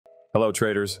Hello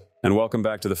traders, and welcome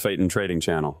back to the Faeton Trading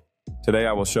channel. Today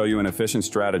I will show you an efficient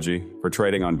strategy for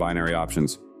trading on binary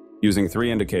options, using 3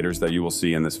 indicators that you will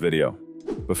see in this video.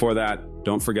 Before that,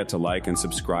 don't forget to like and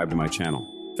subscribe to my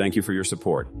channel. Thank you for your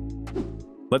support.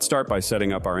 Let's start by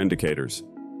setting up our indicators.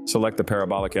 Select the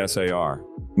parabolic SAR,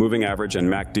 moving average and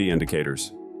MACD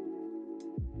indicators.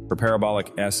 For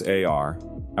parabolic SAR,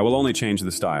 I will only change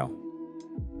the style.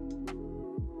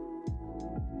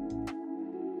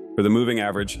 For the moving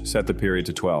average, set the period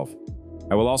to 12.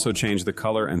 I will also change the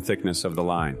color and thickness of the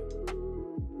line.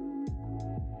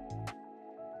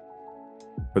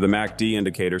 For the MACD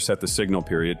indicator, set the signal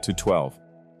period to 12.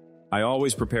 I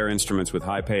always prepare instruments with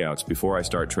high payouts before I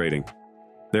start trading.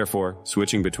 Therefore,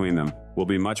 switching between them will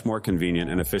be much more convenient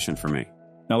and efficient for me.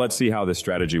 Now let's see how this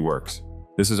strategy works.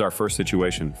 This is our first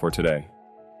situation for today.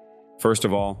 First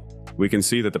of all, we can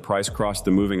see that the price crossed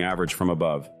the moving average from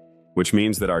above, which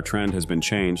means that our trend has been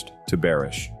changed to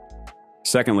bearish.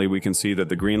 Secondly, we can see that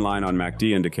the green line on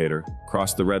MACD indicator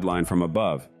crossed the red line from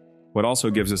above, what also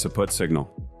gives us a put signal.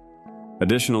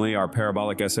 Additionally, our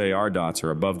parabolic SAR dots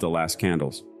are above the last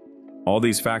candles. All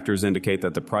these factors indicate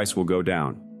that the price will go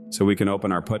down, so we can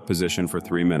open our put position for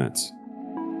 3 minutes.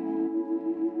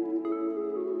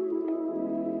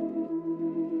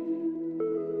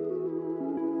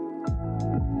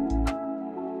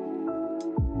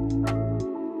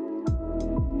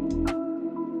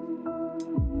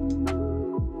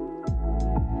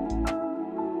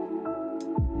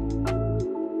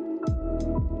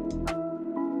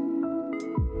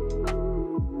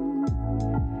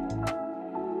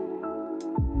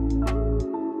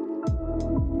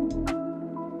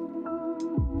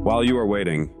 While you are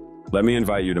waiting, let me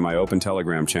invite you to my open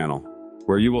Telegram channel,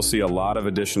 where you will see a lot of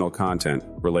additional content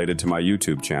related to my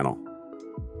YouTube channel.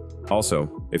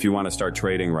 Also, if you want to start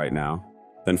trading right now,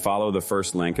 then follow the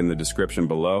first link in the description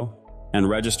below and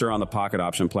register on the Pocket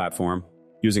Option platform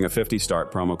using a 50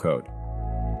 Start promo code.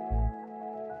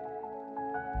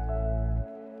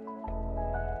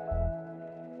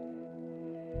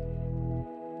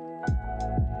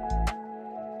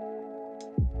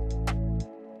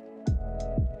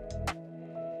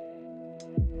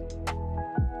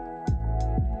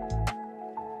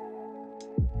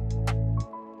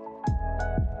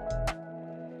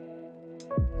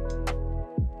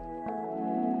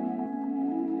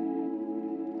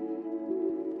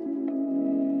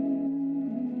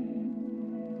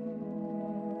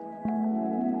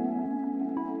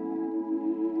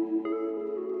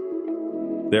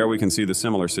 There we can see the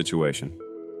similar situation.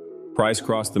 Price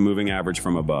crossed the moving average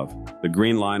from above. The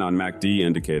green line on MACD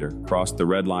indicator crossed the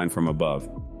red line from above,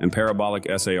 and parabolic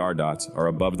SAR dots are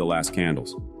above the last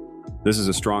candles. This is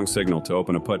a strong signal to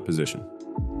open a put position.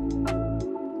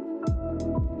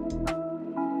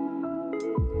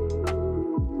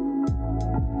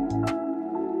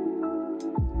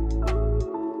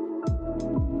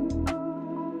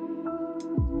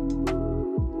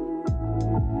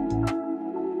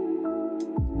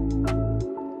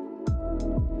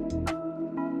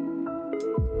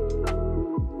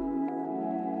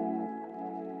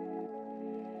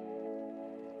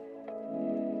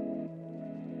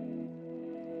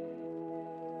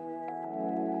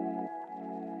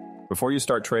 Before you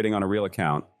start trading on a real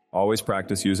account, always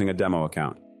practice using a demo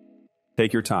account.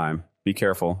 Take your time, be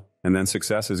careful, and then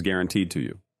success is guaranteed to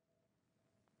you.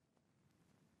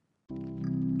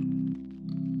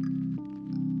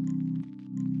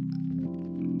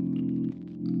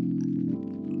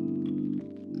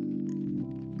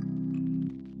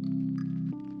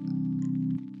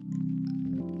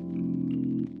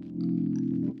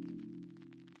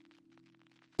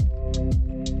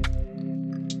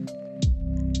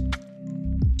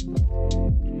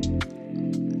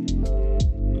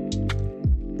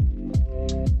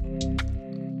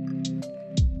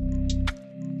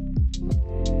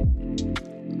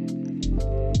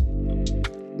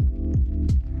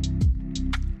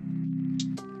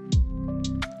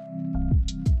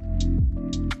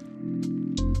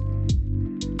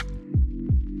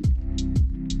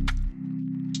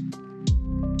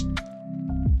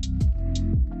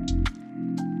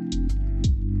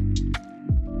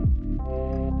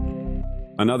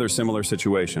 Another similar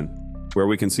situation, where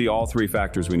we can see all 3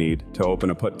 factors we need to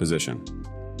open a put position.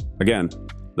 Again,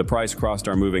 the price crossed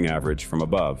our moving average from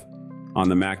above on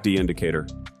the MACD indicator,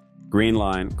 green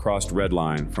line crossed red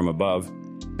line from above,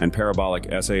 and parabolic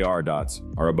SAR dots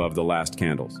are above the last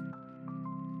candles.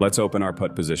 Let's open our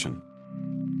put position.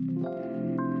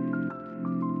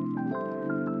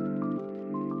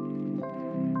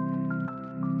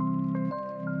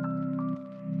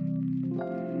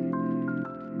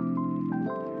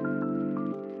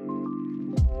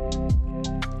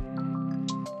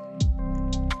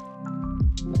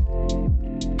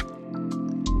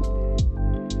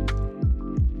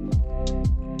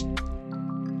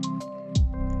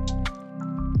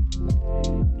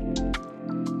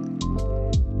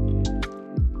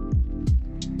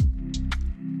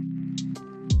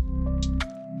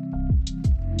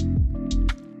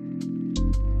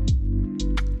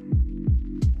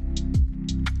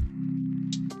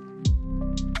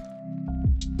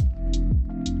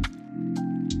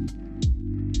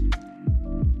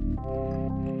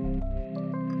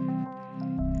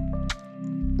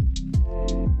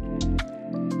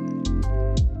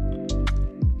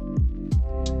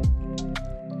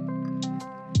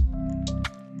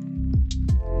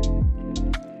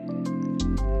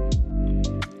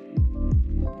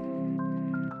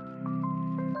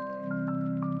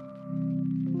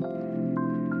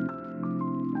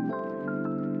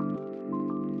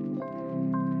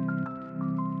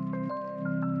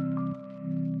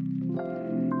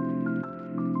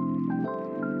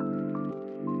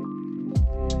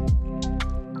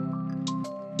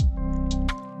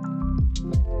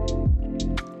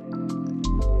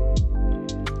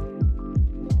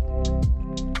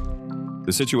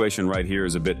 The situation right here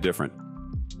is a bit different.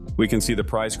 We can see the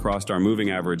price crossed our moving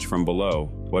average from below,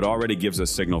 what already gives us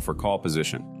signal for call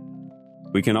position.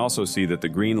 We can also see that the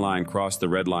green line crossed the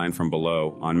red line from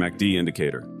below on MACD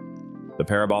indicator. The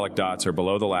parabolic dots are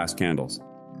below the last candles.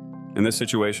 In this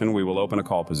situation, we will open a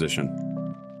call position.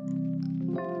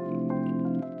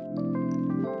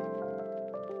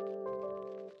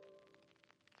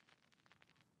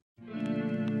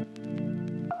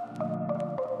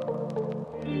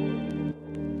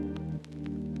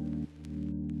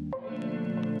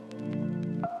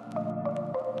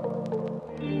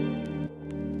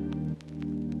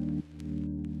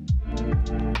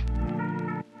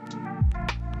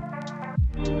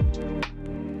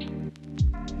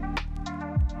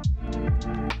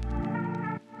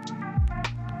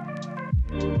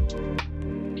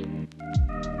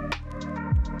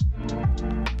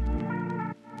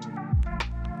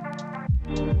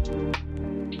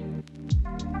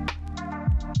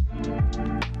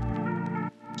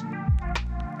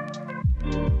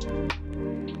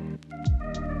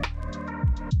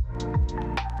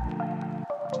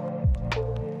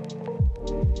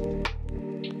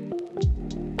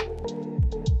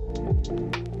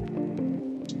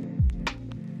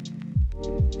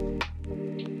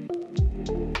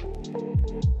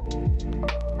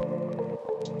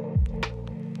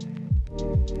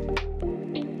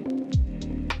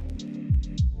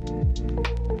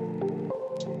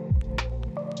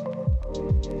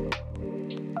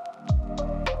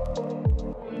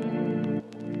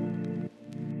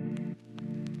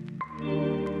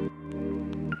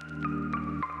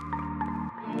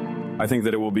 I think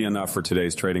that it will be enough for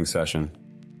today's trading session.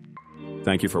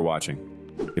 Thank you for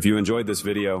watching. If you enjoyed this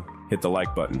video, hit the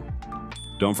like button.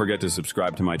 Don't forget to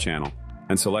subscribe to my channel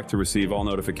and select to receive all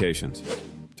notifications.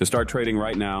 To start trading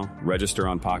right now, register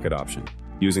on Pocket Option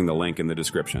using the link in the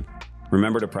description.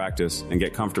 Remember to practice and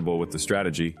get comfortable with the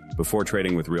strategy before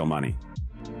trading with real money.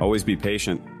 Always be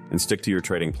patient and stick to your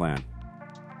trading plan.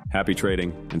 Happy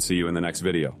trading and see you in the next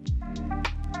video.